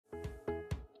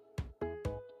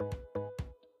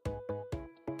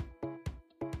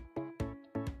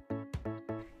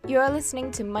You're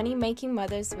listening to Money Making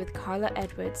Mothers with Carla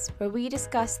Edwards, where we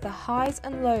discuss the highs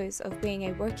and lows of being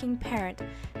a working parent,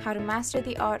 how to master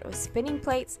the art of spinning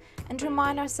plates, and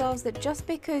remind ourselves that just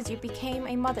because you became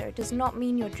a mother does not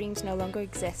mean your dreams no longer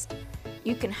exist.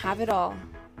 You can have it all.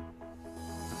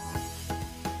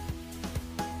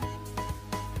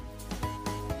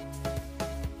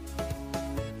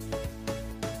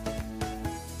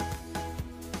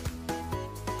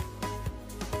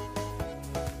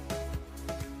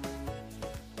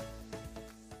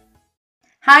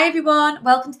 Hi everyone,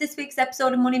 welcome to this week's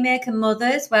episode of Money Making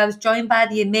Mothers, where I was joined by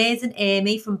the amazing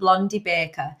Amy from Blondie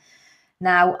Baker.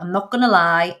 Now, I'm not going to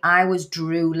lie, I was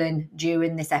drooling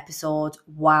during this episode.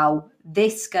 Wow,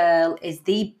 this girl is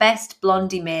the best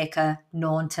blondie maker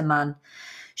known to man.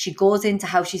 She goes into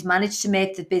how she's managed to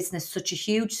make the business such a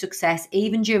huge success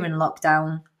even during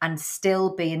lockdown and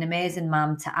still be an amazing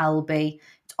mum to Dalby.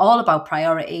 It's all about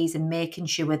priorities and making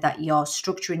sure that you're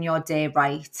structuring your day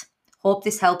right. Hope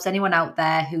this helps anyone out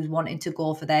there who's wanting to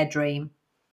go for their dream.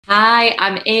 Hi,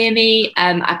 I'm Amy.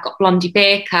 I've got Blondie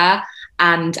Baker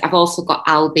and I've also got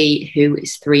Dalby, who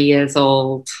is 3 years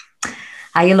old.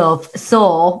 Hi, love.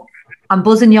 So I'm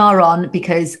buzzing you're on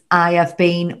because I have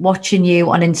been watching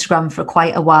you on Instagram for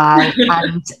quite a while.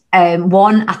 And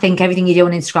one, I think everything you do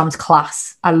on Instagram's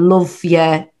class. I love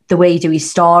the way you do your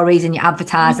stories and your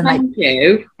advertising. Thank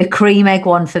you. The cream egg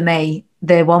one for me,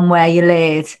 the one where you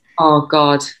laid. Oh,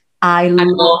 God. I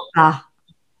love that.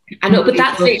 I know, but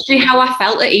that's literally how I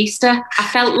felt at Easter. I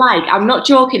felt like, I'm not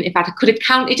joking, if I could have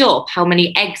counted up how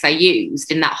many eggs I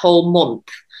used in that whole month.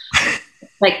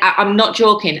 Like, I'm not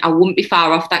joking. I wouldn't be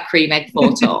far off that cream egg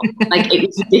photo. Like, it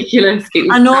was ridiculous.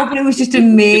 I know, but it was just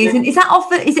amazing. Is that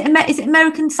off? Is it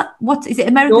American? What is it?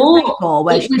 American Psycho?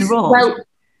 Where she wrote? Well,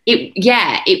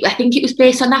 I think it was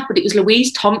based on that, but it was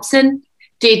Louise Thompson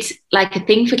did like a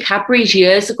thing for Cadbury's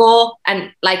years ago,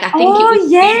 and like I think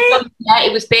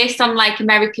it was based on like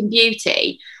American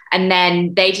Beauty, and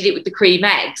then they did it with the cream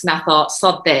eggs, and I thought,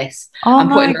 sod this, I'm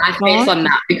putting my face on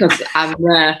that because I'm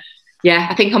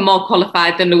I think I'm more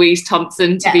qualified than Louise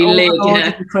Thompson to be laid in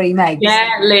a cream eggs.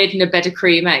 Yeah, laid in a bed of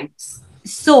cream eggs.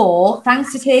 So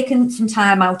thanks for taking some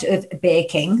time out of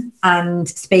baking and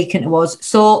speaking to us.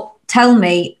 So tell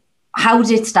me, how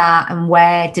did it start and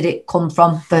where did it come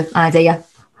from, the idea?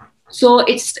 So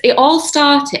it all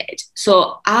started.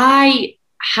 So I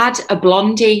had a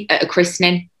blondie at a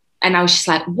christening and I was just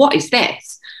like, what is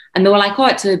this? And they were like, oh,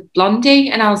 it's a blondie.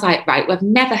 And I was like, right, well, I've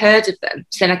never heard of them.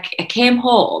 So then I came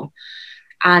home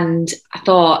and I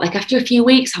thought, like, after a few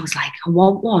weeks, I was like, I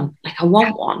want one. Like, I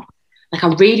want one. Like,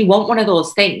 I really want one of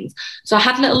those things. So I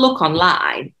had a little look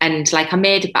online and like I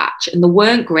made a batch and they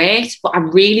weren't great, but I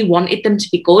really wanted them to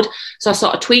be good. So I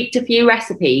sort of tweaked a few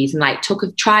recipes and like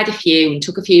tried a few and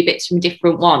took a few bits from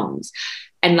different ones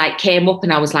and like came up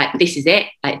and I was like, this is it.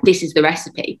 Like, this is the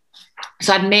recipe.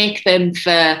 So I'd make them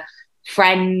for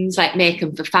friends, like make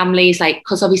them for families, like,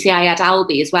 because obviously I had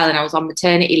Dalby as well and I was on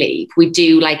maternity leave. We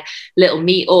do like little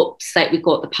meetups, like we'd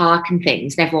go at the park and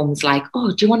things, and everyone was like,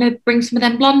 oh, do you want to bring some of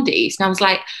them blondies? And I was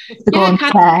like,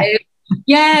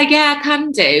 yeah, I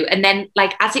can do. And then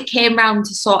like as it came round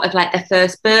to sort of like their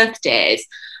first birthdays,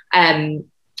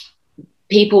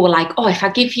 people were like, oh, if I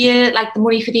give you like the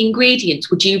money for the ingredients,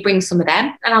 would you bring some of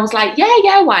them? And I was like,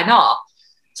 yeah, why not?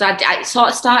 So I sort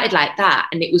of started like that,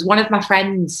 and it was one of my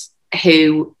friends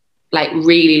who like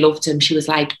really loved them. She was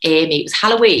like, Amy, it was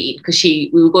Halloween because we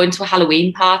were going to a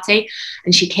Halloween party,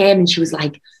 and she came and she was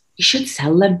like, you should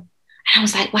sell them. And I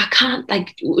was like, well, I can't,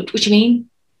 like, what do you mean?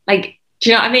 Like, do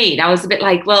you know what I mean? I was a bit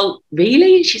like, well,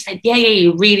 really? And she said, yeah,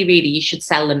 you really, you should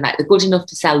sell them. Like, they're good enough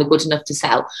to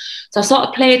sell. So I sort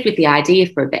of played with the idea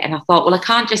for a bit, and I thought, well, I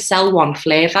can't just sell one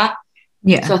flavour.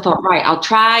 Yeah. So I thought, right, I'll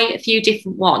try a few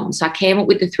different ones. So I came up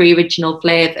with the 3 original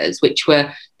flavours, which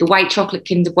were the white chocolate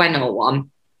Kinder Bueno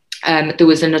one, there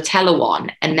was a Nutella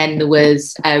one, and then there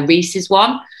was a Reese's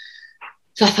one.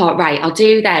 So I thought, right, I'll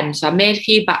do them. So I made a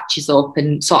few batches up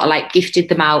and sort of like gifted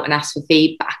them out and asked for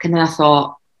feedback. And then I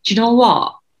thought, do you know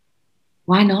what?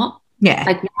 Why not? Yeah.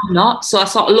 Like, why not? So I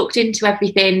sort of looked into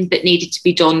everything that needed to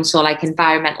be done. So like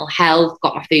environmental health,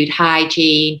 got my food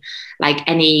hygiene, like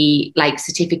any like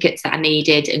certificates that I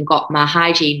needed, and got my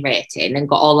hygiene rating and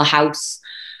got all the house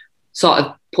sort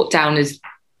of put down as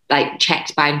like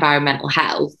checked by environmental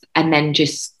health, and then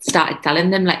just started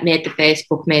selling them, like made the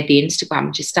Facebook, made the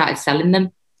Instagram, just started selling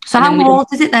them. So how old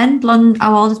is it then?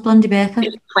 How old is Blondie Baker?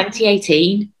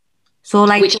 2018. So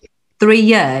like 3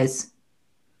 years?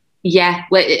 Yeah,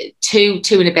 well, two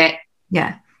and a bit.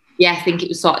 Yeah. Yeah, I think it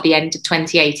was sort of the end of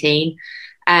 2018.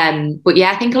 But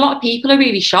yeah, I think a lot of people are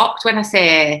really shocked when I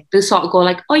say, they sort of go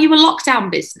like, oh, you're a lockdown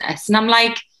business. And I'm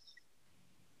like,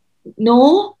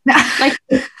 no, like,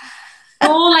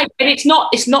 no, like, and it's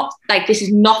not like, this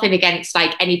is nothing against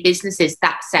like any businesses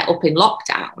that set up in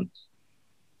lockdown.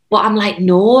 But I'm like,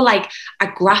 no, like I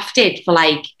grafted for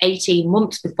like 18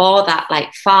 months before that,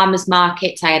 like farmers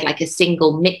markets. I had like a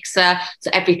single mixer.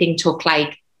 So everything took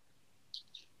like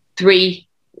a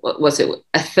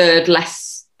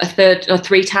third or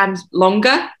 3 times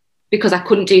longer, because I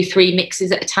couldn't do 3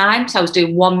 mixes at a time. So I was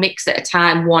doing 1 mix at a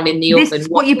time, one in the oven. This is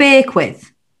what you bake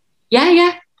with?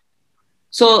 Yeah.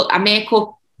 So I make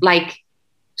up like,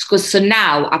 so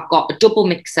now I've got a double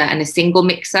mixer and a single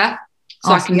mixer.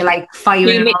 So I can you're like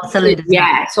firing all cylinders.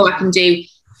 Yeah, so I can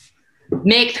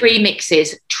make 3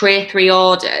 mixes, tray 3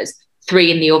 orders,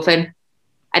 3 in the oven.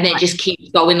 And then it just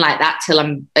keeps going like that till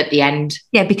I'm at the end.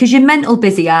 Yeah, because you're mental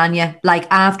busy, aren't you? Like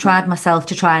I've tried myself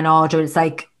to try and order. It's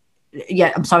like,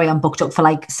 yeah, I'm sorry, I'm booked up for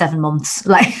like 7 months.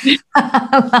 Like,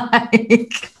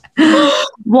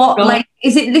 what? God. Like,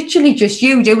 is it literally just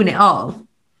you doing it all?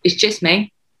 It's just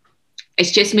me.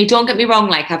 It's just me. Don't get me wrong.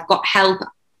 Like I've got help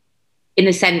in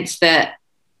the sense that,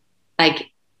 like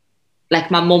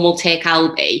my mum will take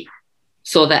Dalby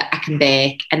so that I can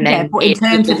bake, and then. Yeah, but in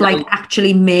terms of like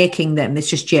actually making them, it's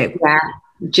just you. Yeah,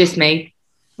 just me.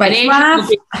 Right, and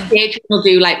Adrian will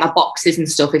do like my boxes and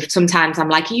stuff. If sometimes I'm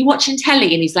like, "Are you watching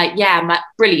telly?" and he's like, "Yeah." I'm like,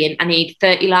 "Brilliant. I need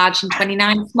 30 large and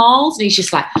 29 smalls." And he's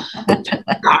just like,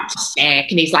 "God's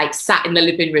sake!" And he's like sat in the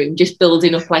living room just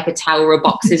building up like a tower of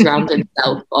boxes around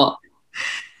himself. But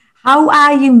how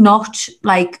are you not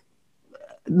like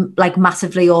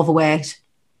massively overweight?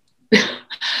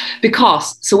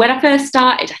 Because so when I first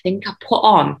started, I think I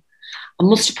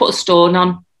must have put a stone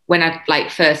on when I like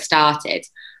first started.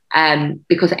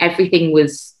 Because everything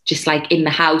was just like in the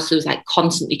house. There was like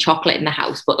constantly chocolate in the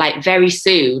house. But like very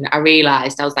soon I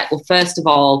realised, I was like, well, first of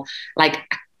all, like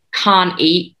I can't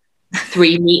eat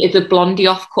 3 meters of Blondie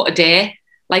off cut a day,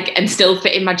 like, and still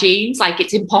fit in my jeans. Like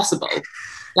it's impossible.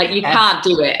 Like you can't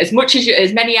do it as much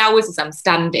as many hours as I'm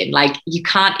standing. Like you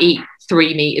can't eat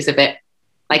 3 meters of it.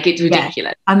 Like it's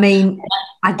ridiculous. I mean,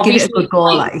 I'd give it a good go.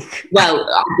 Like, well,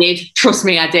 I did. Trust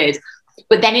me, I did.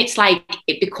 But then it's like,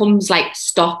 it becomes like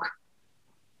stock.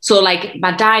 So like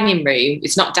my dining room,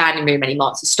 it's not dining room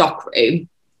anymore, it's a stock room.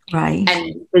 Right.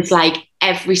 And there's like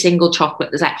every single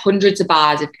chocolate, there's like hundreds of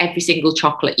bars of every single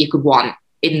chocolate you could want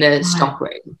in the stock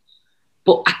room.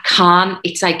 But I can't,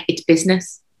 it's like, it's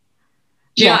business.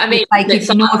 Do you know what I mean? Like if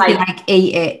you know if you like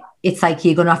eat it, it's like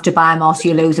you're going to have to buy more so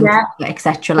you lose them,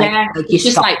 etc. Like it's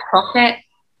just like profit.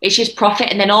 It's just profit.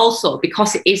 And then also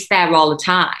because it is there all the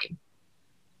time,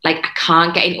 like I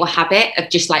can't get into a habit of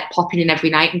just like popping in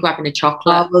every night and grabbing a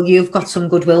chocolate. Oh, well, you've got some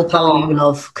good willpower, you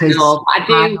love, because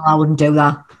I wouldn't do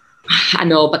that. I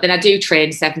know, but then I do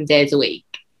train 7 days a week.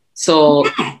 So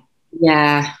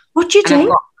yeah. What do you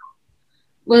do?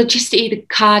 Well, just either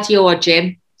cardio or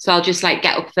gym. So I'll just like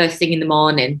get up first thing in the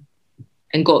morning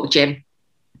and go to the gym.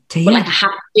 But like I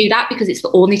have to do that because it's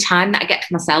the only time that I get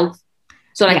for myself.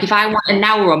 So like if I want an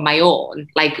hour on my own,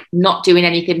 like not doing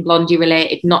anything Blondie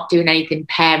related, not doing anything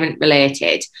parent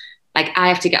related, like I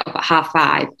have to get up at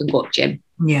 5:30 and go to gym.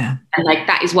 Yeah. And like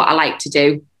that is what I like to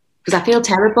do because I feel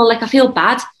terrible. Like I feel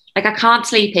bad. Like I can't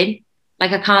sleep in.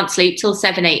 Like I can't sleep till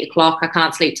 7, 8 o'clock. I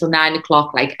can't sleep till 9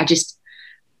 o'clock. Like I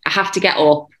have to get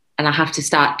up and I have to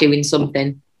start doing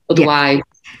something. Otherwise. Yeah.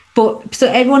 But so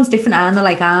everyone's different, aren't they?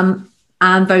 Like I'm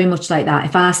very much like that.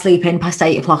 If I sleep in past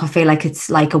 8 o'clock, I feel like it's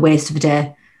like a waste of a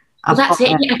day. Well, that's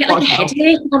it. I get like a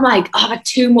headache. I'm like, oh, I've had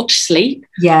too much sleep.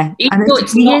 Yeah. And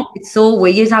it's weird. It's so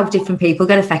weird how different people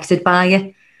get affected by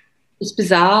it. It's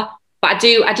bizarre. But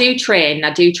I do train.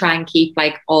 I do try and keep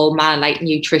like all my like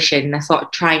nutrition. I sort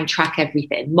of try and track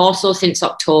everything. More so since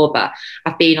October,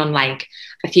 I've been on like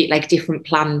a few like different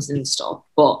plans and stuff.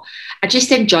 But I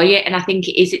just enjoy it. And I think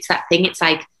it's that thing. It's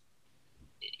like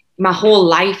my whole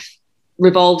life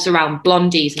revolves around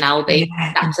Blondies and Dalby.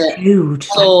 Yeah, that's it. Huge.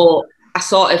 So I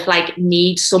sort of like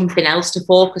need something else to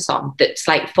focus on that's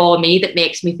like for me that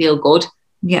makes me feel good.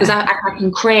 Yeah. Because I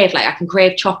can crave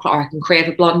chocolate or I can crave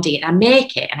a Blondie and I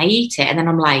make it and I eat it and then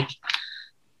I'm like,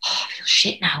 oh, I feel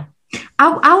shit now.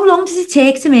 How long does it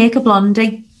take to make a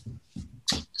Blondie?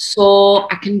 So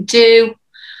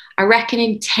I reckon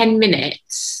in 10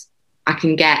 minutes I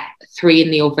can get 3 in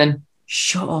the oven.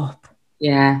 Shut up.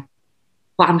 Yeah.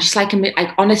 But I'm just like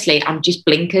honestly, I'm just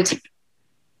blinkered.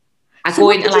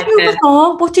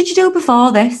 What did you do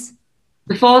before this?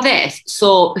 Before this,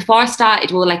 so before I started,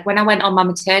 well, like when I went on my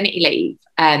maternity leave,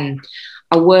 I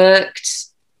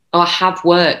have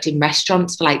worked in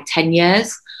restaurants for like 10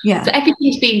 years. Yeah. So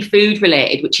everything's been food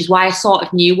related, which is why I sort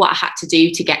of knew what I had to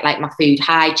do to get like my food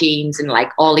hygienes and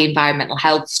like all the environmental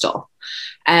health stuff.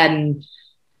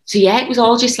 So yeah, it was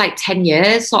all just like 10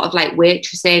 years, sort of like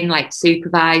waitressing, like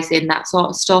supervising, that sort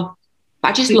of stuff. But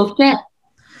I just loved it.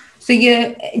 So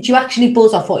do you actually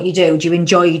buzz off what you do? Do you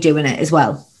enjoy doing it as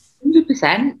well?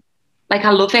 100%. Like,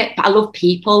 I love it, but I love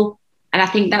people. And I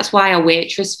think that's why I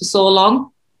waitress for so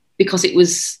long, because it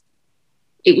was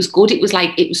good. It was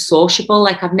like, it was sociable.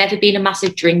 Like, I've never been a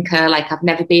massive drinker. Like, I've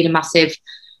never been a massive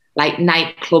like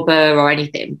nightclubber or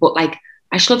anything, but like,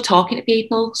 I just love talking to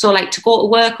people. So like, to go to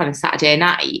work on a Saturday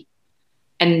night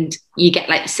and you get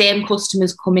like the same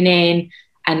customers coming in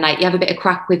and like you have a bit of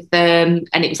crack with them,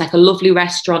 and it was like a lovely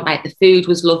restaurant, like the food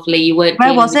was lovely. You weren't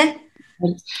Where was it?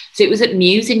 So it was at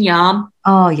Muse in Yarm.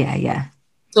 Oh yeah.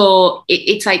 So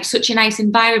it's like such a nice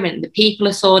environment. The people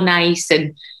are so nice,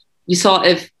 and you sort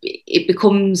of, it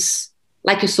becomes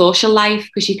like a social life,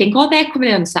 because you think, oh, they're coming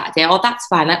in on Saturday, oh, that's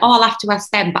fine. Like, oh, I'll have to ask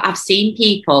them. But I've seen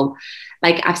people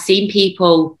like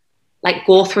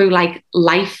go through like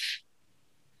life.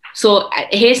 So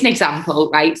here's an example,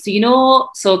 right?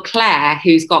 So Claire,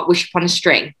 who's got Wish Upon a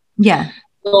String. Yeah.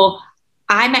 So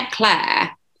I met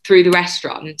Claire through the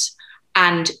restaurant,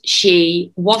 and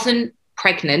she wasn't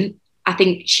pregnant. I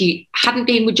think she hadn't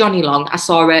been with Johnny long. I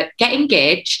saw her get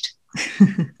engaged.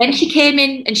 Then she came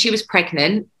in and she was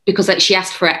pregnant, because like, she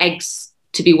asked for her eggs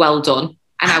to be well done.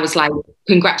 And I was like,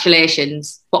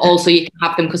 congratulations, but also you can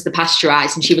have them because they're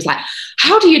pasteurized. And she was like,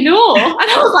 how do you know?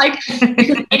 And I was like,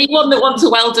 because anyone that wants a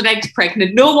well done egg's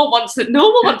pregnant. No one wants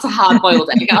a hard boiled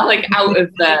egg, like out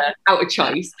of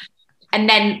choice. And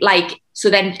then like, so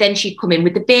then she'd come in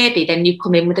with the baby, then you'd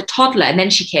come in with a toddler, and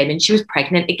then she came in, she was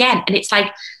pregnant again. And it's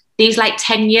like these like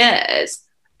 10 years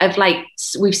of like,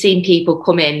 we've seen people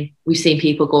come in, we've seen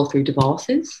people go through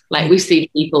divorces, like we've seen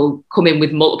people come in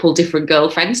with multiple different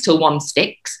girlfriends till one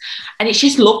sticks, and it's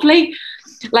just lovely.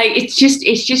 Like, it's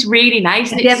just really nice.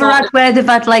 Have you ever had where they've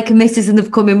had like a missus and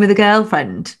they've come in with a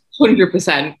girlfriend?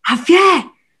 100%. Have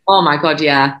you? Oh my God,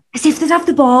 yeah. As if they'd have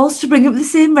the balls to bring up the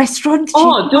same restaurant.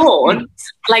 Oh, don't.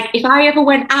 Like, if I ever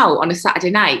went out on a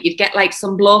Saturday night, you'd get like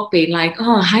some bloke being like,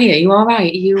 oh, hiya, you all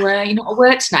right? You're not at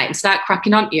work tonight, and start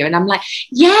cracking on to you. And I'm like,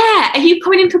 yeah, are you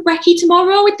coming in for brekkie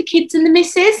tomorrow with the kids and the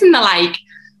missus? And they're like,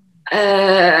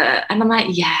 and I'm like,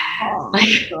 yeah. Oh,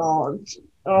 my God.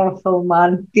 Awful,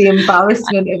 man. The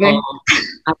embarrassment of it.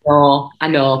 I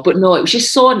know. But no, it was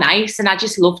just so nice, and I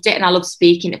just loved it. And I love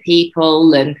speaking to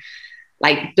people and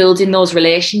like building those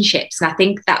relationships. And I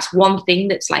think that's one thing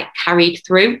that's like carried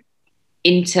through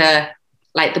into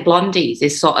like the Blondies,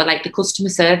 is sort of like the customer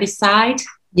service side.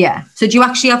 Yeah. So do you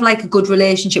actually have like a good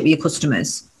relationship with your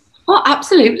customers? Oh,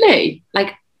 absolutely.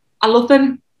 Like, I love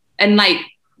them. And like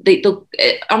in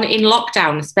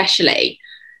lockdown especially,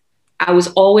 I was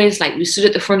always like, we stood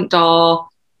at the front door,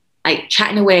 like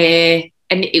chatting away.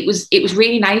 And it was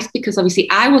really nice, because obviously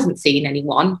I wasn't seeing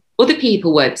anyone. Other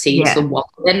people weren't seeing someone.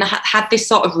 Then I had this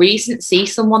sort of reason to see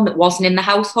someone that wasn't in the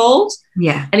household.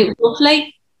 Yeah. And it was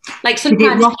lovely. Like,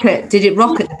 sometimes did it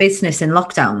rocket the business in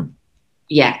lockdown?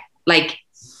 Yeah. Like,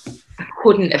 I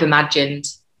couldn't have imagined.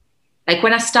 Like,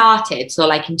 when I started, so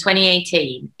like in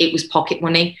 2018, it was pocket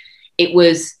money. It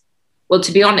was, well,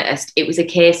 to be honest, it was a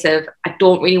case of, I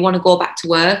don't really want to go back to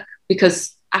work,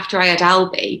 because after I had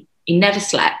Dalby, he never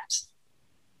slept.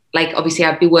 Like, obviously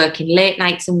I'd be working late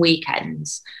nights and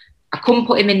weekends. I couldn't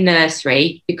put him in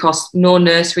nursery, because no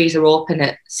nurseries are open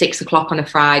at 6 o'clock on a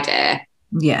Friday.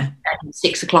 Yeah. And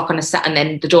 6 o'clock on a Saturday, and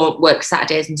then they don't work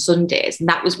Saturdays and Sundays. And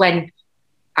that was when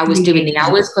I was doing the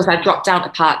hours, because I dropped down to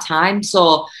part-time.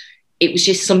 So it was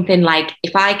just something like,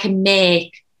 if I can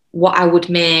make what I would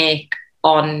make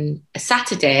on a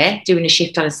Saturday, doing a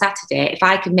shift on a Saturday, if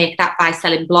I can make that by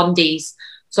selling Blondies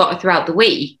sort of throughout the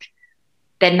week,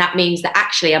 then that means that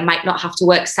actually I might not have to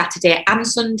work Saturday and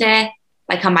Sunday.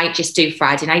 Like, I might just do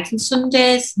Friday nights and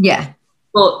Sundays. Yeah.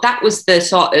 But that was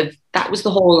the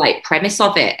whole like premise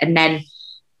of it. And then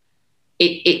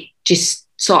it just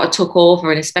sort of took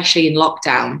over, and especially in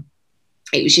lockdown,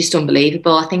 it was just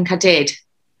unbelievable. I think I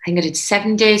did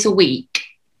 7 days a week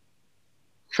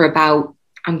for about,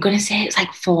 I'm going to say it's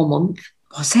like 4 months.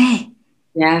 Was it?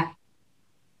 Yeah.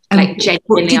 Like,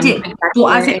 genuinely. But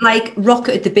has it like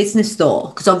rocketed the business though?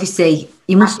 Because obviously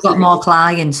you must have got more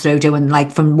clients through doing like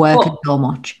from working so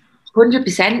much.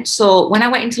 100%. So when I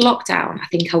went into lockdown, I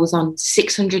think I was on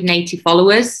 680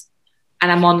 followers,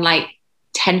 and I'm on like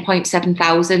 10.7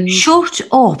 thousand. Shut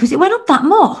up. It went up that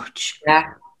much? Yeah.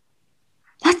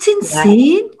 That's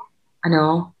insane. Yeah. I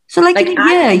know. So like in a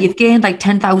year, you've gained like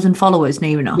 10,000 followers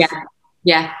near enough.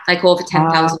 Yeah, like over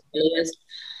 10,000 followers.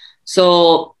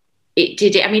 So it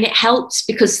did it. I mean, it helped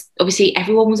because obviously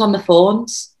everyone was on the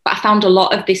phones, but I found a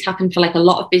lot of this happened for like a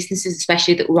lot of businesses,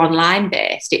 especially that were online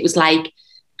based. It was like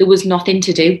there was nothing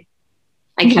to do.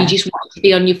 Like you just wanted to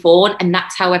be on your phone, and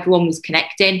that's how everyone was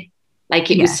connecting.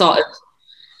 Like it was sort of,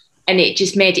 and it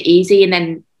just made it easy. And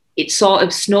then it sort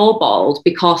of snowballed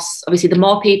because obviously the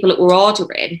more people that were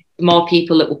ordering, the more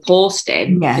people that were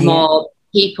posting, the more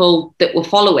people that were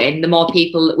following, the more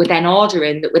people that were then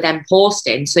ordering, that were then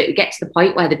posting. So it would get to the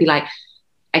point where they'd be like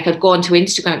I'd go onto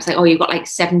Instagram, it's like, oh, you've got like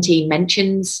 17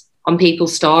 mentions on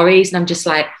people's stories. And I'm just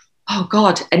like, oh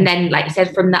God. And then, like I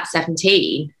said, from that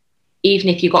 17, even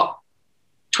if you got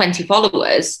 20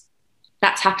 followers,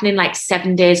 that's happening like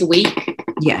 7 days a week.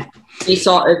 Yeah. You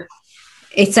sort of,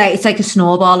 it's like a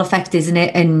snowball effect, isn't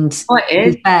it? And it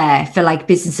is. To be fair, for like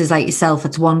businesses like yourself,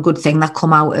 it's one good thing that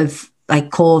come out of like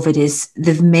COVID is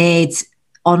they've made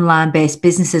online based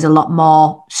businesses a lot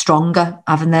more stronger,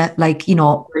 haven't they? Like, you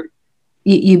know,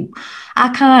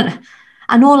 I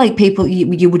know like people,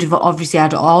 you would have obviously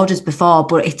had orders before,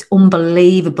 but it's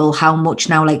unbelievable how much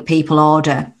now like people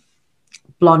order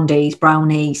blondies,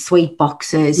 brownies, sweet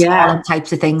boxes, all them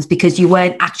types of things, because you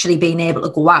weren't actually being able to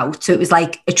go out. So it was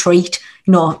like a treat,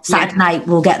 you know, Saturday night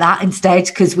we'll get that instead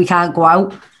because we can't go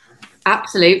out.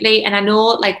 Absolutely. And I know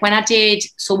like when I did,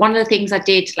 so one of the things I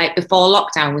did like before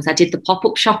lockdown was I did the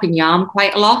pop-up shop in Yarm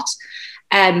quite a lot.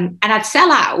 And I'd sell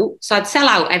out. So I'd sell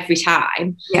out every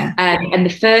time. Yeah. And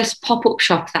the first pop-up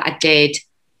shop that I did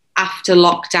after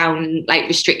lockdown, like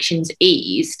restrictions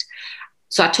eased,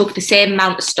 so I took the same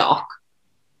amount of stock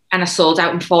and I sold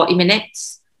out in 40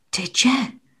 minutes. Did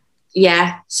you?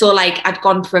 Yeah. So like I'd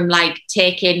gone from like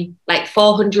taking like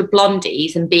 400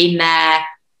 blondies and being there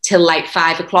till like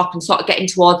 5 o'clock and sort of getting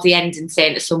towards the end and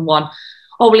saying to someone,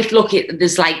 oh, well, if look,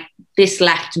 there's like this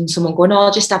left, and someone going, oh,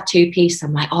 I'll just have 2 pieces.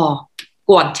 I'm like, oh,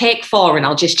 go on, take 4 and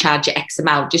I'll just charge you X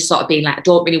amount. Just sort of being like, I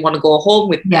don't really want to go home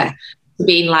with them.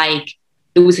 Being like,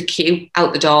 there was a queue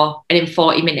out the door and in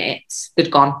 40 minutes they'd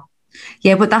gone.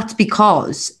 Yeah, but that's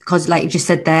because like you just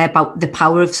said there about the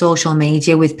power of social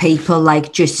media with people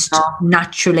like just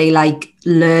naturally like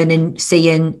learning,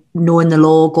 seeing, knowing the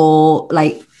logo.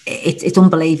 Like it's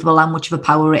unbelievable how much of a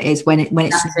power it is when it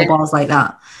snowballs like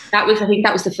that. I think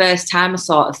that was the first time I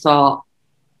sort of thought,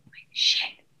 shit.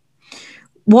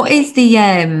 What is the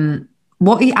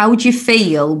how would you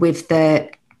feel with the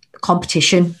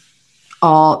competition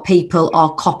or people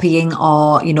or copying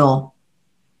or, you know,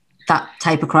 that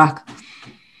type of crack?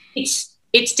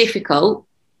 It's difficult.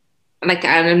 Like,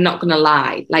 and I'm not going to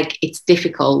lie, like it's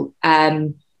difficult.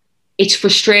 It's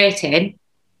frustrating,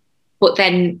 but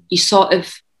then you sort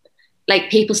of like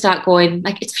people start going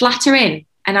like, it's flattering.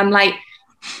 And I'm like,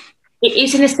 it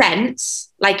is in a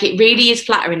sense, like it really is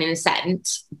flattering in a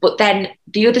sense, but then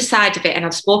the other side of it, and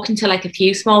I've spoken to like a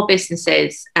few small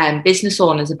businesses and business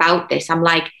owners about this, I'm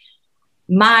like,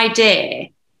 my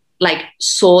day like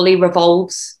solely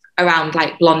revolves around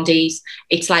like blondies.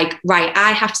 It's like, right,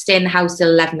 I have to stay in the house till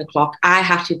 11 o'clock. I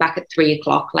have to be back at 3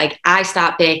 o'clock. Like I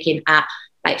start baking at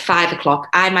like 5 o'clock.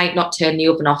 I might not turn the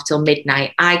oven off till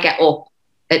midnight. I get up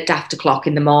at daft o'clock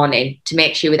in the morning to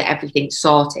make sure that everything's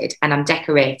sorted and I'm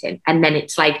decorating. And then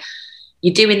it's like,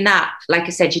 you're doing that, like I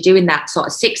said, you're doing that sort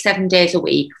of 6-7 days a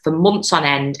week for months on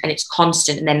end, and it's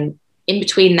constant. And then in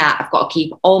between that, I've got to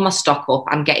keep all my stock up.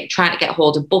 I'm trying to get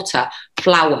hold of butter,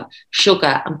 flour,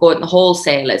 sugar. I'm going to the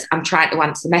wholesalers. I'm trying to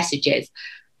answer messages.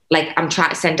 Like I'm trying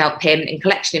to send out payment and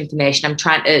collection information. I'm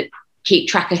trying to keep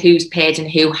track of who's paid and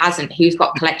who hasn't, who's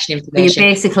got collection information.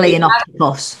 You're basically an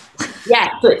octopus. Yeah,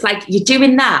 so it's like you're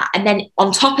doing that. And then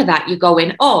on top of that, you're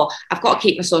going, oh, I've got to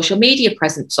keep my social media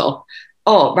presence up.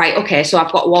 Oh, right, okay, so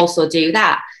I've got to also do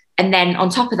that. And then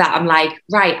on top of that, I'm like,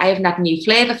 right, I haven't had a new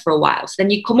flavour for a while. So then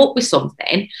you come up with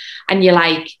something and you're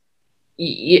like,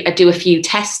 you do a few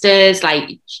testers,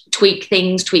 like tweak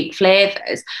things, tweak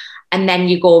flavours. And then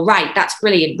you go, right, that's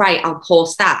brilliant. Right, I'll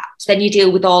post that. So then you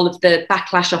deal with all of the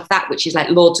backlash off that, which is like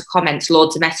loads of comments,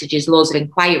 loads of messages, loads of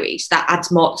inquiries. That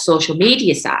adds more to the social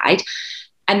media side.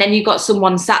 And then you've got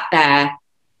someone sat there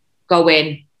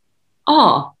going,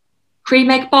 oh, cream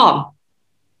egg bomb.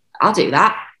 I'll do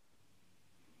that.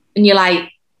 And you're like,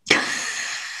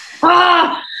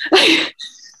 ah,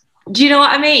 do you know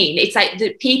what I mean? It's like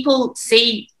the people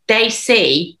see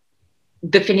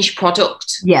the finished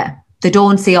product. Yeah. They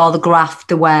don't see all the graft,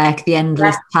 the work, the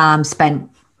endless time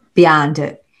spent behind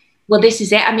it. Well, this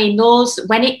is it. I mean,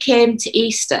 when it came to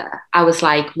Easter, I was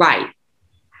like, right,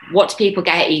 what do people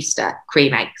get at Easter?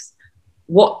 Cream eggs.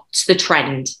 What's the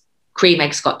trend? Cream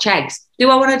eggs, Scotch eggs.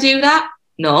 Do I want to do that?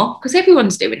 No, because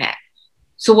everyone's doing it.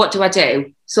 So what do I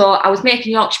do? So I was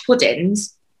making Yorkshire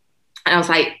puddings and I was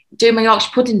like, doing my Yorkshire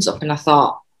puddings up, and I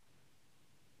thought,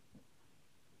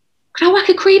 could I whack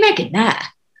a cream egg in there?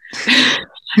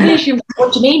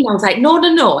 What do you mean? I was like,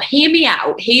 no, hear me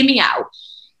out.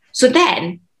 So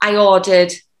then I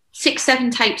ordered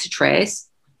 6-7 types of trays.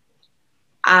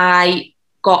 I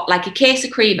got like a case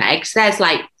of cream eggs. There's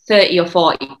like 30 or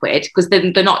 40 quid because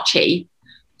they're not cheap.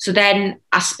 So then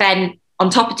I spent, on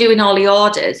top of doing all the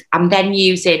orders, I'm then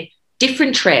using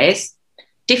different trays,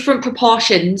 different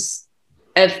proportions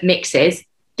of mixes,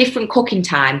 different cooking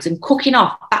times, and cooking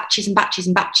off batches and batches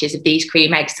and batches of these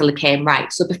cream eggs till they came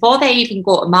right. So before they even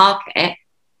go to market,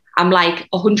 I'm like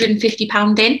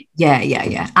 £150 in.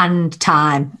 Yeah. And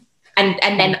time. And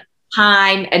then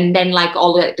time, and then like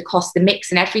all the cost, the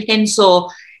mix and everything. So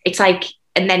it's like,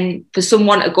 and then for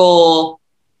someone to go,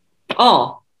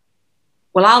 oh,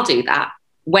 well, I'll do that,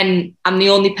 when I'm the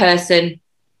only person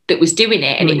that was doing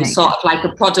it. And it was sort of like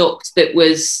a product that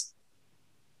was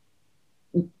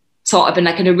sort of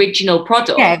like an original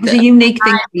product. Yeah, it was a unique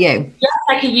thing for you. Yeah,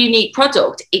 like a unique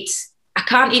product. It's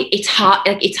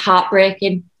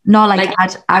heartbreaking. No, like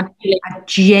I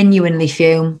genuinely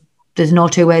fume. There's no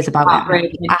two ways about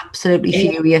it. I'm absolutely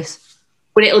furious.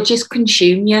 But it'll just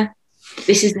consume you.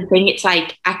 This is the thing. It's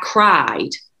like I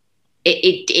cried.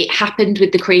 It happened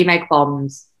with the cream egg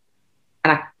bombs,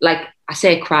 and I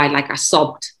say cried, like I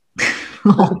sobbed.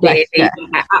 I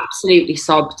absolutely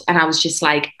sobbed, and I was just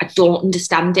like, I don't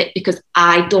understand it, because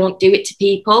I don't do it to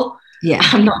people. Yeah,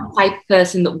 I'm not the type of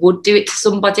person that would do it to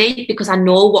somebody, because I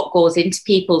know what goes into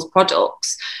people's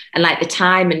products, and like the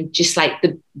time, and just like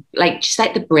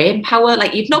the brain power.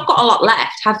 Like, you've not got a lot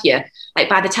left, have you? Like,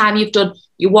 by the time you've done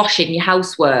your washing, your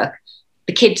housework,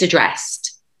 the kids are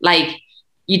dressed, like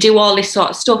you do all this sort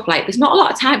of stuff, like there's not a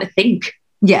lot of time to think.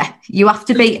 Yeah, you have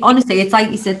to be, honestly, it's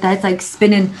like you said there, it's like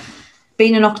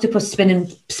being an octopus,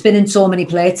 spinning so many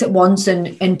plates at once,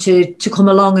 and to come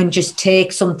along and just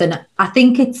take something.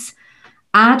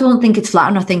 I don't think it's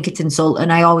flattering. I think it's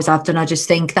insulting. I always have done. I just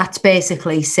think that's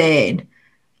basically saying,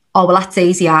 oh, well, that's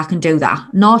easy, I can do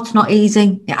that. No, it's not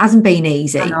easy. It hasn't been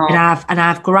easy. And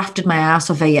I've grafted my ass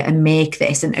off here and make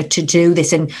this, and to do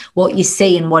this, and what you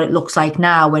see and what it looks like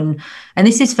now. And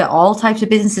this is for all types of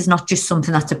businesses, not just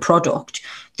something that's a product.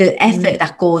 The effort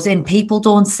that goes in, people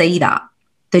don't see that.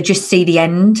 They just see the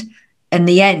end, and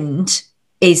the end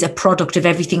is a product of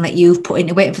everything that you've put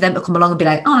into it. And for them to come along and be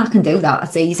like, oh, I can do that,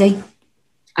 that's easy.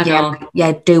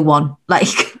 Yeah, do one. Like,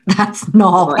 that's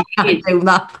not, I can't do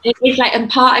that. It's like, and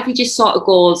part of you just sort of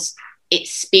goes, it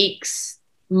speaks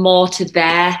more to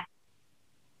their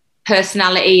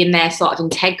personality and their sort of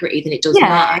integrity than it does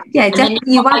mine. Yeah,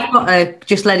 definitely. You have got to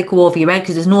just let it go over your head,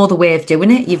 because there's no other way of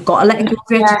doing it. You've got to let it go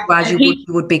over your head, otherwise you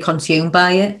would be consumed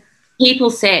by it.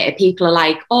 People are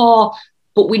like, oh,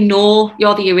 but we know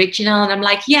you're the original. And I'm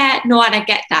like, yeah, no, and I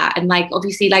get that. And like,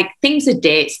 obviously, like, things are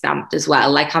date stamped as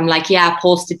well. Like, I'm like, yeah, I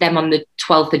posted them on the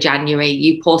 12th of January.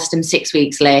 You post them 6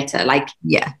 weeks later. Like,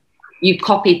 yeah, you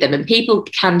copied them, and people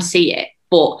can see it.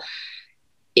 But,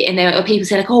 and there are people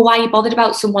say like, oh, why are you bothered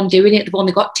about someone doing it? They've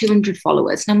only got 200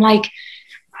 followers. And I'm like,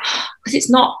 because it's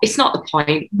not the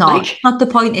point. No, like, it's not the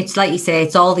point. It's like you say,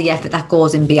 it's all the effort that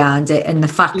goes in behind it, and the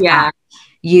fact that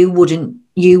you wouldn't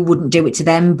do it to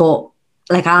them, but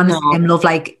like, I'm in love,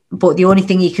 like, but the only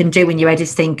thing you can do in your head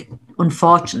is think,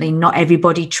 unfortunately, not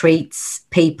everybody treats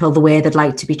people the way they'd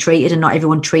like to be treated, and not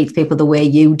everyone treats people the way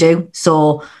you do.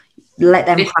 So let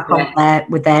them crack on there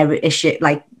with their issue.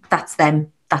 Like, that's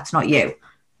them, that's not you.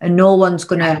 And no one's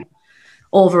going to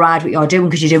override what you're doing,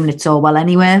 because you're doing it so well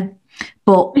anyway.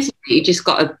 But you just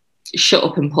got to shut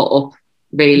up and put up,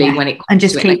 really, when it comes and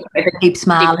just to keep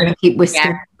smiling and keep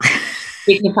whistling. Yeah.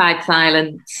 Dignified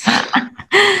silence.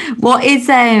 What is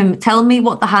tell me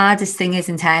what the hardest thing is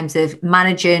in terms of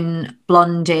managing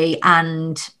Blondie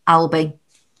and Dalby?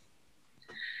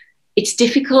 It's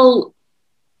difficult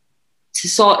to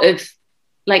sort of,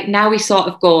 like, now he sort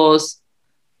of goes,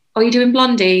 oh, you're doing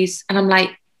Blondies? And I'm like,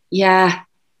 yeah.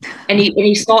 And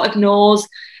he sort of knows,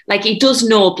 like, he does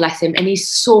know, bless him, and he's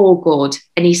so good,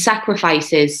 and he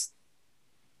sacrifices.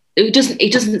 He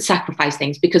doesn't sacrifice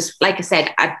things, because, like I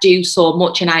said, I do so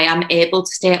much, and I am able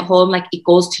to stay at home. Like, he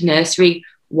goes to nursery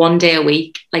 1 day a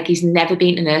week. Like, he's never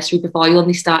been to nursery before. He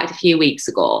only started a few weeks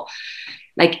ago.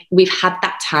 Like, we've had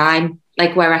that time,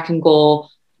 like, where I can go,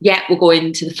 yeah, we're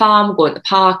going to the farm, we're going to the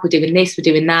park, we're doing this, we're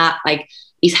doing that. Like,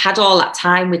 he's had all that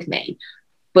time with me.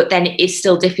 But then it is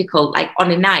still difficult. Like, on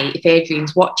a night, if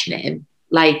Adrian's watching him,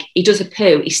 like, he does a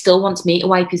poo, he still wants me to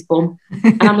wipe his bum.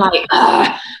 And I'm like,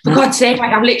 for God's sake,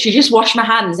 like, I've literally just washed my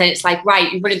hands. And it's like, right,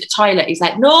 you're running the toilet. He's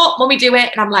like, no, mummy, do it.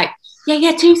 And I'm like,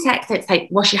 yeah, 2 seconds. It's like,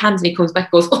 wash your hands. And he comes back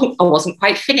and goes, oh, I wasn't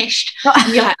quite finished.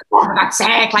 And you're like, oh, for God's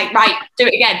sake, like, right, do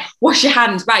it again. Wash your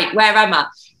hands, right, where am I?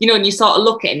 You know, and you're sort of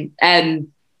looking.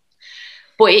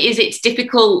 But it's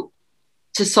difficult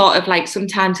to sort of, like,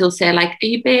 sometimes he'll say, like, are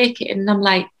you baking? And I'm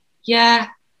like, yeah.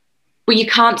 but you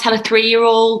can't tell a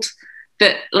 3-year-old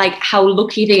that, like, how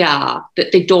lucky they are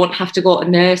that they don't have to go to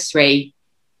nursery,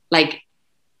 like,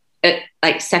 at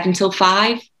like 7 till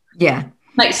 5. Yeah.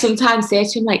 Like, sometimes say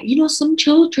to him, like, you know, some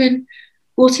children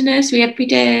go to nursery every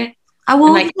day. How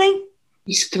old like, is he?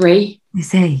 He's 3.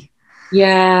 Is he?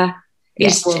 Yeah.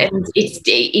 Yeah, And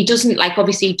he doesn't, like,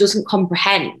 obviously he doesn't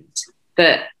comprehend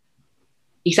that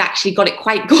he's actually got it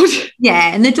quite good.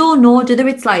 Yeah, and they don't know, do they?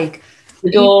 It's like,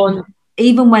 They don't.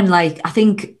 even when, like, I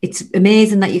think it's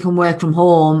amazing that you can work from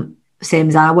home, same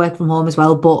as I work from home as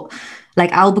well, but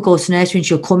like Alba goes to nursery and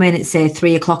she'll come in at say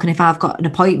 3 o'clock, and if I've got an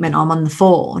appointment, I'm on the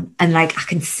phone and like I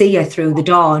can see her through the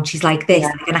door and she's like this,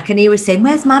 and I can hear her saying,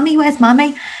 where's mummy,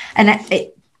 and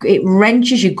it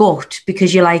wrenches your gut,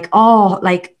 because you're like, oh,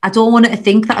 like, I don't want her to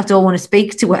think that I don't want to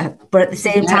speak to her, but at the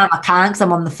same time I can't, because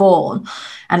I'm on the phone.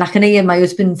 And I can hear my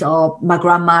husband or my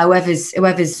grandma,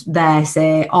 whoever's there,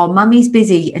 say, oh, mummy's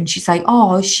busy. And she's like,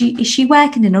 oh, is she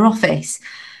working in her office?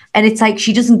 And it's like,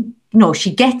 she doesn't, she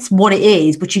gets what it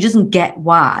is, but she doesn't get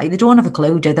why. They don't have a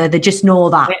clue, do they? They just know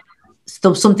that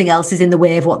something else is in the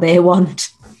way of what they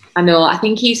want. I know. I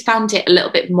think he's found it a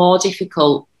little bit more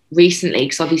difficult recently,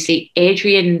 because obviously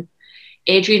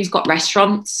Adrian's got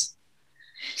restaurants.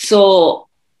 So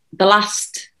the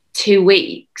last 2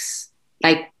 weeks,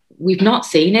 like, we've not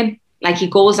seen him. Like, he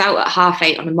goes out at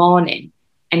 8:30 in the morning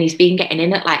and he's been getting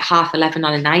in at like 11:30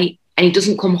 on a night, and he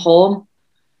doesn't come home.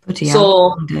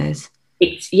 So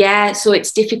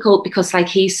it's difficult, because like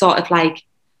he's sort of like,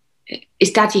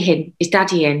 is daddy in?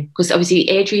 Because obviously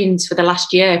Adrian's for the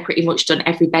last year pretty much done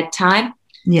every bedtime.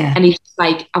 Yeah. And he's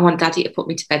like, I want daddy to put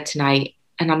me to bed tonight.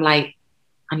 And I'm like,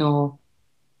 I know,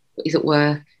 but he's at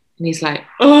work. And he's like,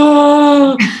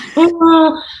 oh.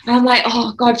 And I'm like,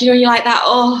 oh God, you're like that.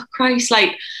 Oh Christ,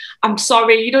 like, I'm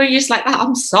sorry. You're just like that.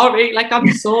 I'm sorry. Like,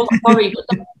 I'm so sorry.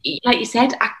 But like you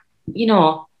said,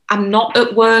 I'm not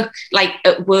at work,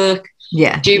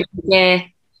 during the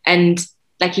day. And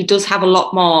like, he does have a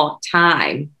lot more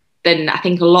time than I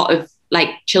think a lot of like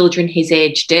children his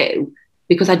age do,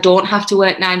 because I don't have to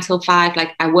work 9 till 5.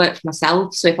 Like, I work for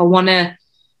myself. So if I want to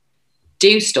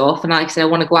do stuff, and like I said, I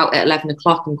want to go out at 11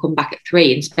 o'clock and come back at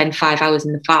 3 and spend 5 hours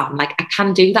in the farm, like, I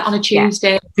can do that on a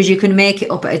Tuesday. Because you can make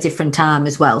it up at a different time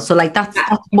as well. So like that's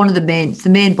one of the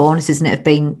main bonuses, isn't it, of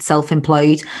being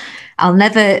self-employed. I'll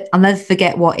never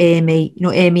forget what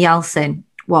Amy Alson,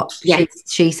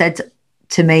 she said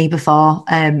to me before.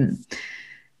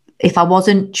 If I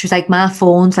wasn't, she was like, my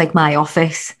phone's like my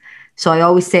office. So I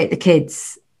always say to the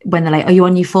kids when they're like, are you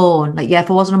on your phone? Like, yeah,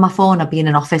 if I wasn't on my phone, I'd be in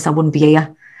an office, I wouldn't be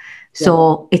here.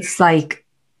 So it's like,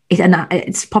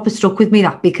 it's proper stuck with me,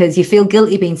 that, because you feel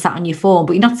guilty being sat on your phone,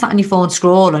 but you're not sat on your phone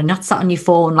scrolling, not sat on your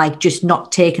phone like just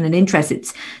not taking an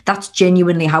interest. That's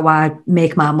genuinely how I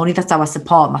make my money. That's how I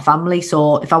support my family.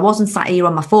 So if I wasn't sat here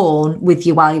on my phone with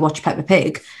you while you watch Peppa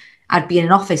Pig, I'd be in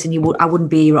an office and I wouldn't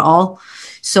be here at all.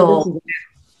 So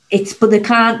I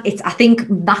think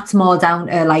that's more down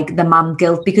to like the mum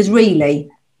guilt, because really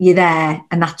you're there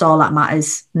and that's all that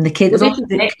matters. And the kid, as long as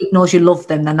the kid knows you love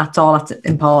them, then that's all that's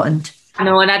important. I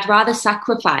know, and I'd rather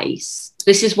sacrifice.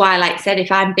 This is why, like I said,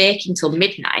 if I'm baking till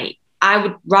midnight, I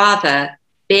would rather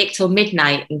bake till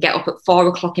midnight and get up at 4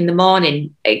 o'clock in the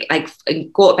morning, like,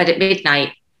 and go to bed at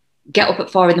midnight, get up at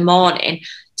 4 in the morning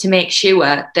to make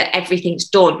sure that everything's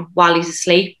done while he's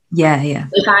asleep. Yeah.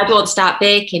 If I don't start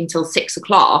baking till 6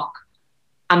 o'clock,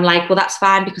 I'm like, well, that's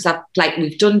fine, because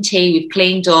we've done tea, we've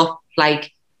cleaned up,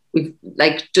 like, we've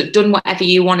like done whatever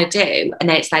you want to do. And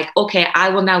then it's like, okay, I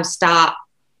will now start,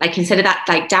 like, instead of that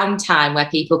like downtime where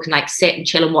people can like sit and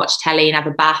chill and watch telly and have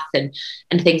a bath and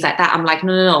things like that, I'm like,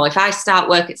 no. If I start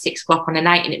work at 6 o'clock on a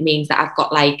night and it means that I've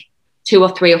got like 2 or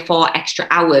 3 or 4 extra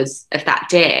hours of that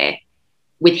day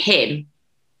with him,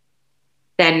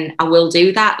 then I will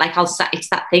do that. Like, it's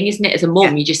that thing, isn't it? As a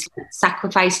mum, you just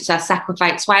sacrifice. So I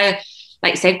sacrifice. Why,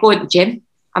 like I said, go to the gym.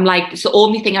 I'm like, it's the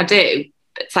only thing I do.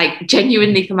 It's like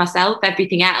genuinely for myself.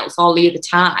 Everything else, all the other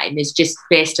time, is just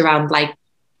based around like,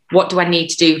 what do I need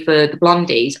to do for the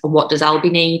blondies, and what does Alby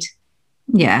need?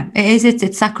 Yeah, it is.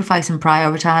 It's sacrifice and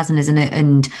prioritising, isn't it?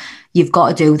 And you've got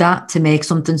to do that to make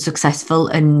something successful,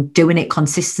 and doing it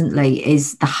consistently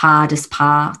is the hardest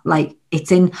part. Like,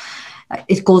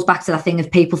 it goes back to that thing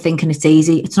of people thinking it's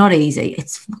easy. It's not easy.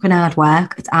 It's fucking hard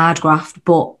work. It's hard graft.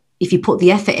 But if you put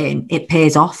the effort in, it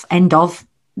pays off. End of.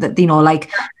 That,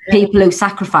 like, people who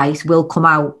sacrifice will come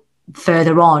out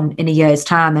further on in a year's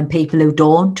time than people who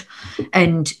don't.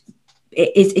 And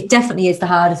it definitely is the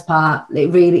hardest part. It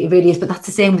really is. But that's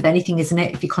the same with anything, isn't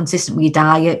it? If you're consistent with your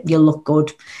diet, you'll look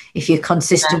good. If you're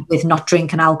consistent with not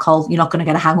drinking alcohol, you're not going to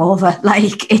get a hangover.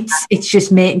 Like, it's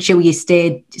just making sure you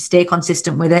stay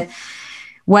consistent with it.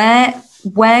 Where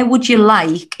would you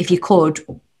like, if you could,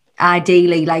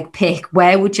 ideally, like pick,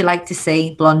 where would you like to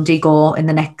see Blondie go in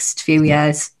the next few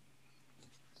years?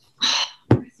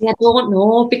 Yeah, I don't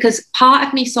know, because part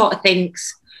of me sort of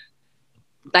thinks,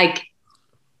 like,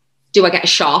 do I get a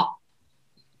shop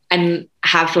and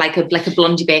have like a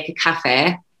Blondie Baker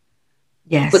cafe?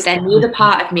 Yes. But then the other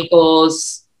part of me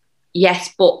goes,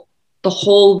 yes, but the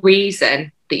whole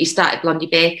reason that you started Blondie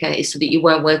Baker is so that you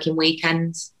weren't working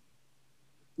weekends.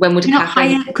 When would a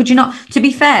cafe? Could you not? To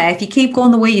be fair, if you keep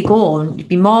going the way you're going, you'd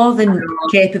be more than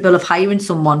capable of hiring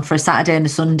someone for a Saturday and a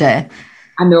Sunday.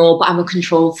 I know, but I'm a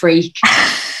control freak.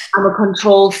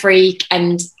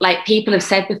 And like people have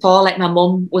said before, like my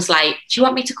mum was like, do you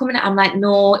want me to come in? I'm like,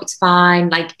 no, it's fine.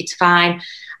 Like, it's fine.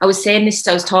 I was saying this,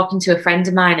 I was talking to a friend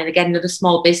of mine, and again, another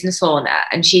small business owner,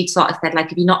 and she'd sort of said, like,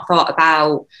 have you not thought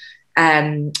about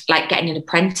like getting an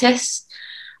apprentice?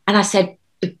 And I said,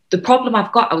 the problem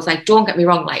I've got, I was like, don't get me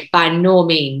wrong, like by no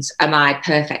means am I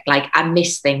perfect. Like I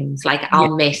miss things, like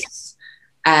I'll miss,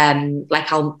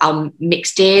 like I'll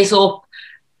mix days up,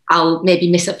 I'll maybe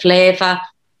miss a flavour,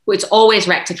 but it's always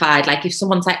rectified. Like if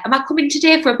someone's like, am I coming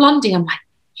today for a Blondie? I'm like,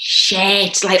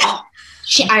 shit, like, oh,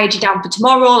 shit, I had you down for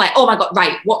tomorrow. Like, oh my God,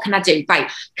 right, what can I do? Right,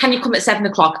 can you come at 7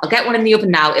 o'clock? I'll get one in the oven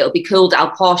now. It'll be cooled.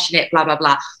 I'll portion it, blah, blah,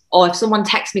 blah. Or if someone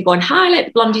texts me going, hi, like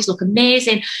the Blondies look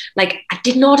amazing. Like I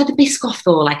didn't order the Biscoff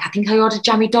though. Like I think I ordered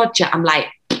Jammy Dodger. I'm like,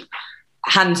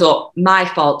 hands up, my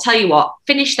fault. Tell you what,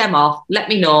 finish them off. Let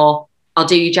me know. I'll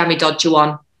do your Jammy Dodger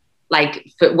one.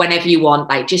 Like for whenever you want,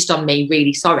 like just on me,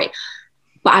 really sorry.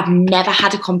 But I've never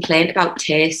had a complaint about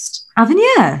taste. Haven't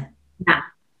you? Nah.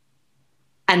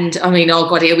 And I mean, oh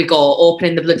God, here we go,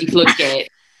 opening the bloody floodgate.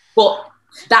 But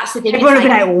that's the thing. Everyone would be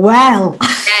like, well.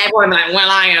 Everyone would be like, well,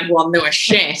 I had one, they were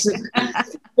shit.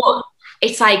 But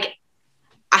it's like,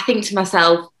 I think to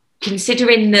myself,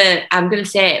 considering I'm going to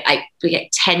say it, like we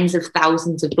get tens of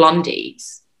thousands of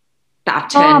Blondies that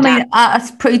have turned down.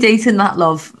 That's pretty decent, that,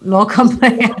 love. No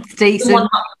complaints, decent. Someone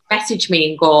message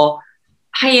me and go,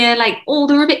 hiya, like, oh,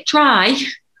 they're a bit dry.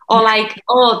 Or like,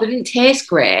 oh, they didn't taste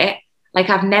great. Like,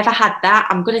 I've never had that.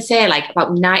 I'm going to say, like,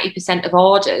 about 90% of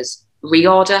orders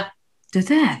reorder. Do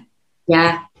they?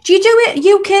 Yeah. Do you do it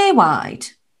UK-wide?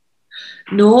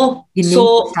 No. You need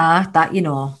to start that, you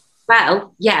know.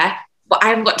 Well, yeah, but I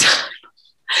haven't got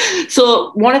time.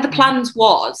 So one of the plans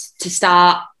was to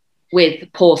start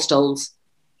with postals.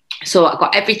 So I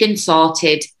got everything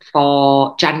sorted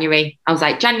for January. I was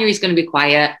like, January's going to be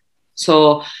quiet.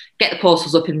 So get the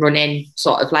postals up and running,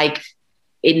 sort of like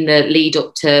in the lead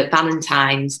up to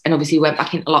Valentine's. And obviously we went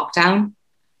back into lockdown.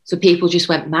 So people just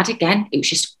went mad again. It was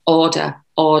just order.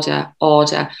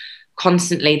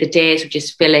 Constantly, the days were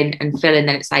just filling. Then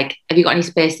it's like, have you got any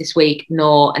space this week?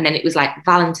 No. And then it was like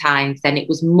Valentine's. Then it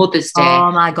was Mother's Day.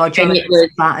 Oh my God, it was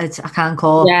battered. I can't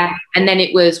call. Yeah. And then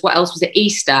it was, what else was it?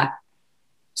 Easter.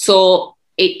 So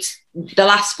it's the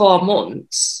last 4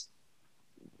 months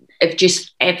of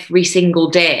just every single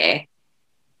day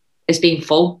has been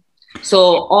full. So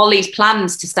all these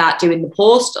plans to start doing the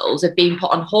postals have been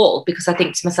put on hold because I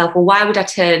think to myself, well, why would I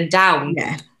turn down?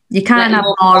 Yeah. You can't have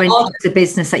more into the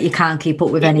business that you can't keep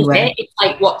up with anyway. It's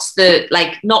like,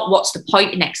 not what's the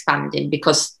point in expanding,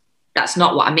 because that's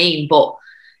not what I mean, but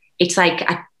it's like,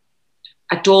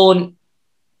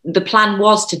 the plan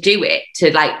was to do it,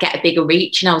 to like get a bigger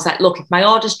reach. And I was like, look, if my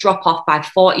orders drop off by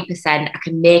 40%, I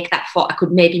can make that, I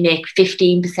could maybe make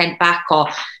 15% back or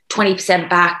 20%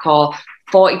 back or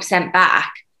 40%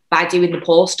 back by doing the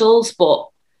postals. But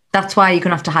that's why you're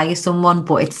going to have to hire someone,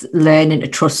 but it's learning to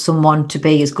trust someone to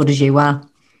be as good as you are.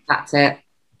 That's it.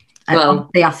 Well,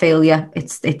 I feel you.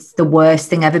 It's the worst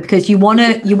thing ever, because you want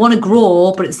to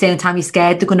grow, but at the same time you're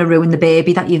scared they're going to ruin the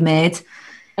baby that you've made.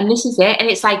 And this is it. And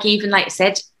it's like, even like I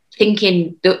said,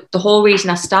 thinking the whole reason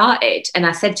I started, and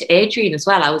I said to Adrian as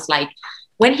well, I was like,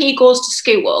 when he goes to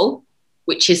school,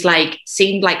 which is like,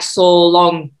 seemed like so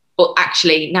long, but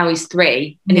actually now he's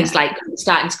 3 and he's like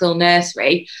starting school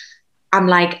nursery. I'm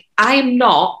like, I am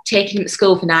not taking him to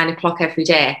school for 9 o'clock every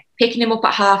day, picking him up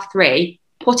at 3:30,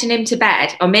 putting him to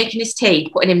bed, or making his tea,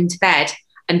 putting him to bed,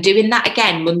 and doing that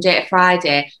again Monday to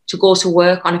Friday to go to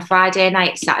work on a Friday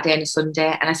night, Saturday and a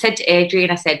Sunday. And I said to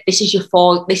Adrian, I said, this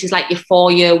is like your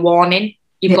 4-year warning.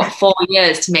 You've got 4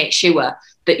 years to make sure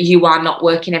that you are not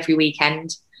working every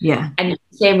weekend. Yeah. And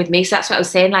same with me. So that's what I was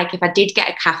saying. Like, if I did get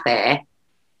a cafe,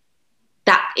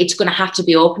 that it's going to have to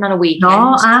be open on a weekend.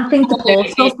 No, I think the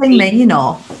postal thing, you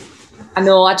know. I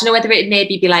know. I don't know whether it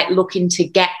maybe be like looking to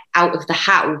get out of the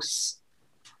house.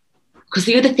 Because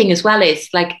the other thing as well is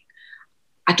like,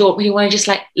 I don't really want to just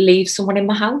like leave someone in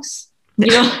my house. You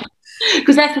know,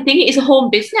 Because that's the thing, it is a home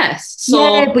business.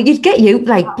 So yeah, but you'd get you,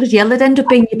 like, bloody hell, they'd end up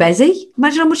being you busy.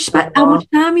 Imagine how much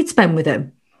time you'd spend with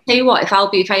them. Tell you what, if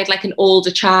I had like an older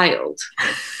child,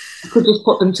 I could just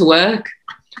put them to work.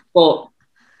 But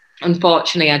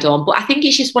unfortunately, I don't. But I think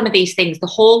it's just one of these things. The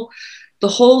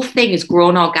whole thing has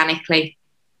grown organically.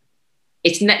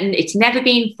 It's never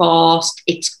been forced.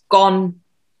 It's gone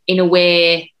in a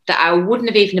way that I wouldn't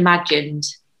have even imagined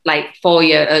like 4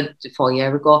 years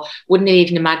ago. Wouldn't have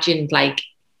even imagined like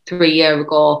 3 years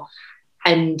ago.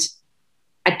 And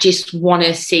I just want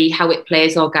to see how it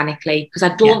plays organically, because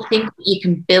I don't think that you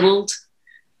can build,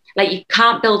 like, you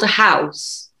can't build a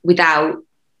house without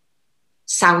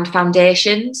sound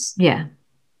foundations. Yeah.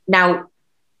 Now,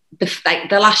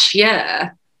 the last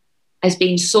year has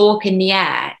been so up in the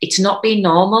air. It's not been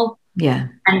normal. Yeah.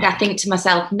 And I think to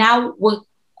myself, now we're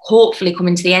hopefully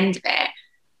coming to the end of it.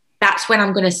 That's when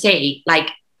I'm going to see,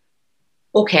 like,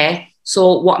 okay,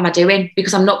 so what am I doing?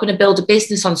 Because I'm not going to build a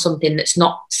business on something that's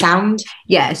not sound.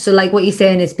 Yeah. So like what you're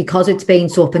saying is, because it's been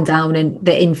so up and down and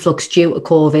the influx due to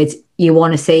COVID, you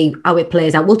want to see how it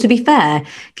plays out. Well, to be fair,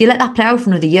 if you let that play out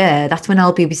for another year, that's when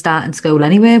Albi will be starting school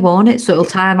anyway, won't it? So it'll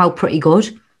time out pretty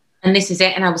good. And this is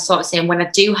it. And I was sort of saying, when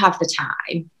I do have the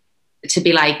time to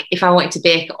be like, if I wanted to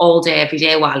bake all day, every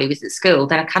day while he was at school,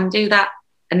 then I can do that.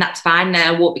 And that's fine.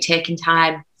 Then I won't be taking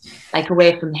time like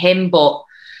away from him. But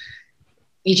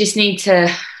I just need to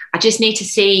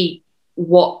see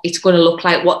what it's going to look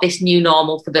like, what this new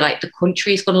normal for the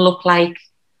country is going to look like.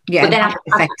 Yeah, but then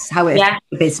how it affects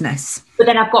the business. But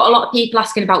then I've got a lot of people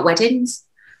asking about weddings.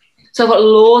 So I've got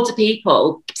loads of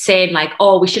people saying like,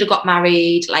 oh, we should have got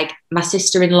married. Like, my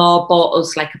sister-in-law bought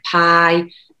us like a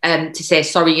pie to say,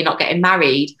 sorry, you're not getting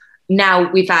married.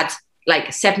 Now we've had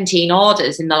like 17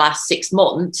 orders in the last 6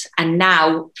 months. And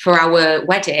now for our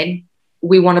wedding,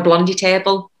 we want a blondie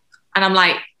table. And I'm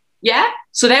like, yeah,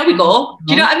 so there we go.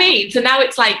 Do you know what I mean? So now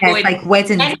it's like going, it's like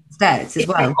weddings instead as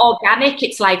well. Like organic.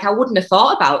 It's like, I wouldn't have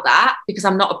thought about that because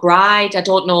I'm not a bride. I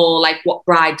don't know like what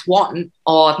brides want,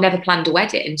 or I've never planned a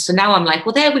wedding. So now I'm like,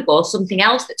 well, there we go. Something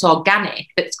else that's organic,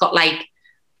 that's got like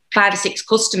 5 or 6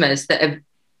 customers that have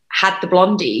had the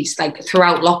blondies like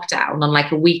throughout lockdown on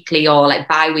like a weekly or like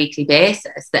bi-weekly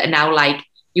basis, that are now like,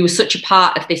 you were such a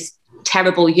part of this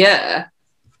terrible year.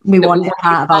 We want it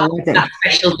part of our wedding. That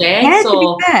special day. Yeah, so, to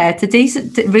be fair, it's a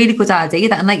decent, really good idea.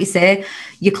 That, and like you say,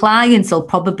 your clients will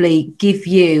probably give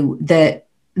you the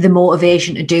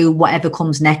motivation to do whatever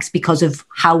comes next because of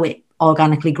how it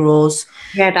organically grows.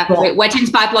 Yeah, that's it.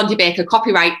 Weddings by Blondie Baker,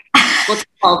 copyright. What's it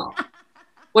called?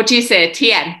 What do you say?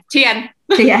 TM.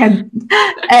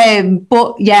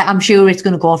 But yeah, I'm sure it's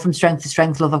going to go from strength to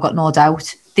strength, love. I've got no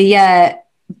doubt.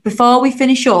 Before we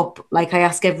finish up, like I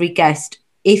ask every guest,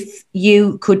 if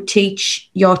you could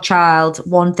teach your child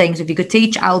one thing, so if you could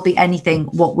teach Albie anything,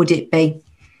 what would it be?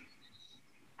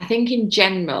 I think in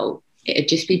general, it'd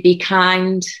just be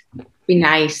kind, be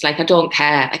nice. Like, I don't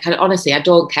care. Like, honestly, I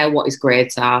don't care what his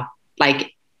grades are.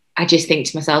 Like, I just think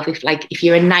to myself, if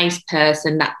you're a nice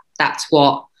person, that's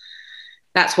what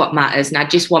matters. And I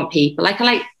just want people, I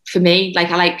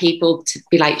like people to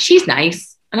be like, she's nice.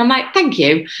 And I'm like, thank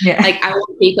you. Yeah. Like, I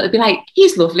want people to be like,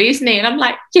 he's lovely, isn't he? And I'm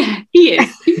like, yeah, he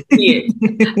is. He is.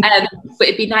 But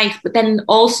it'd be nice. But then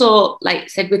also, like I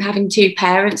said, with having 2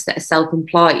 parents that are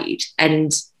self-employed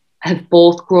and have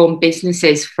both grown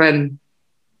businesses from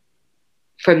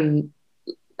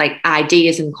like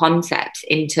ideas and concepts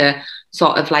into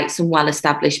sort of like some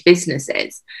well-established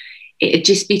businesses, it'd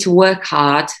just be to work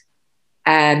hard.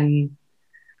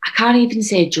 I can't even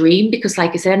say dream, because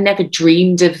like I said, I never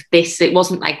dreamed of this. It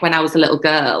wasn't like when I was a little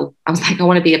girl, I was like, I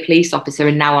want to be a police officer.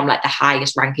 And now I'm like the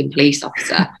highest ranking police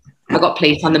officer. I got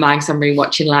police on the mind because I'm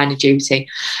rewatching Line of Duty.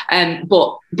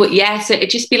 But yeah, so it'd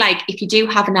just be like, if you do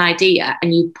have an idea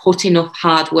and you put enough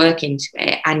hard work into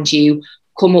it and you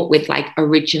come up with like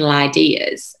original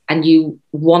ideas and you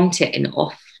want it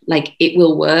enough, like it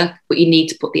will work, but you need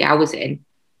to put the hours in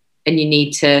and you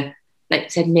need to, like I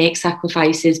said, make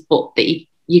sacrifices, but that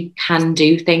you can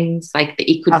do things, like that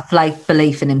he could have like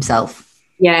belief in himself.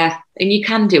 Yeah, and you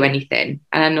can do anything.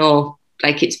 And I know,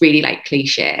 like, it's really like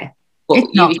cliche, but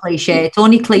it's not cliche. It's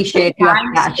only cliche if you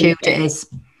have the attitude. It is.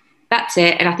 That's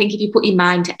it. And I think if you put your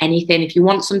mind to anything, if you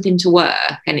want something to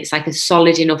work and it's like a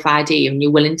solid enough idea and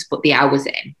you're willing to put the hours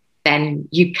in, then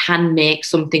you can make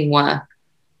something work.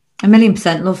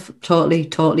 1,000,000%, love.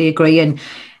 Totally agree. And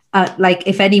like,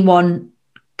 if anyone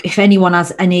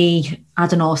has any, I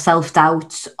don't know,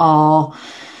 self-doubt or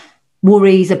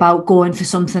worries about going for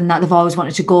something that they've always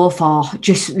wanted to go for.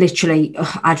 Just literally,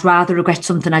 I'd rather regret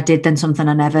something I did than something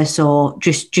I never. So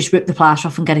just rip the plaster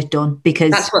off and get it done, because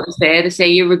that's what they say. They say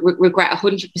you regret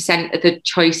 100% of the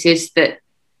choices that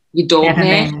you don't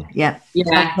make. Yeah.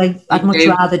 Exactly. I'd much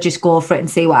rather just go for it and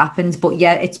see what happens. But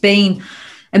yeah, it's been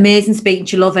amazing speaking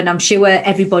to you, love, and I'm sure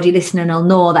everybody listening will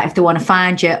know that if they want to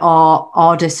find you or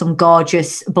order some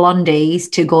gorgeous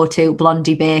blondies, to go to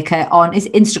Blondie Baker on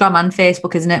Instagram and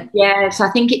Facebook, isn't it? Yeah, so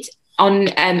I think it's on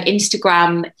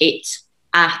Instagram, it's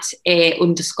at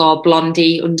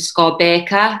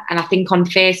 _blondie_baker, and I think on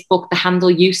Facebook the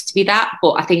handle used to be that,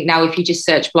 but I think now if you just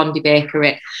search Blondie Baker,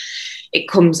 it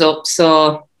comes up.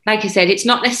 So like I said, it's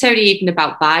not necessarily even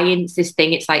about buying. It's this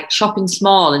thing. It's like shopping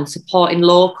small and supporting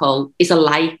local is a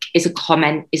like, is a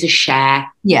comment, is a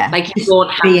share. Yeah. Like you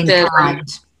don't have to. Like,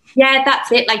 yeah,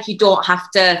 that's it. Like you don't have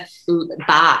to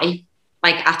buy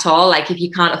like at all. Like if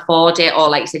you can't afford it, or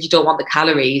like you said, you don't want the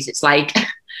calories. It's like,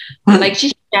 like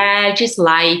just share, just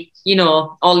like, you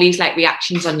know, all these like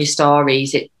reactions on your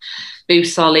stories. It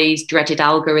boosts all these dreaded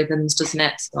algorithms, doesn't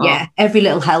it? So, yeah, every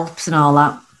little helps and all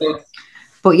that.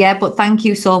 Yeah. But thank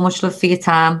you so much, love, for your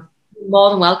time. More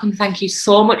than welcome. Thank you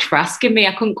so much for asking me.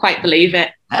 I couldn't quite believe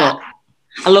it, but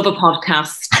I love a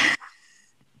podcast.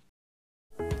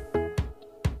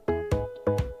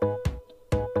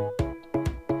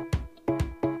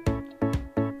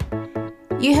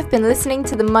 You have been listening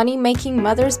to the Money Making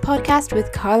Mothers podcast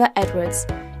with Carla Edwards.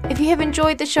 If you have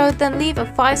enjoyed the show, then leave a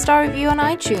 5-star review on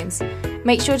iTunes.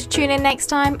 Make sure to tune in next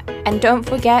time, and don't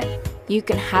forget, you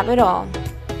can have it all.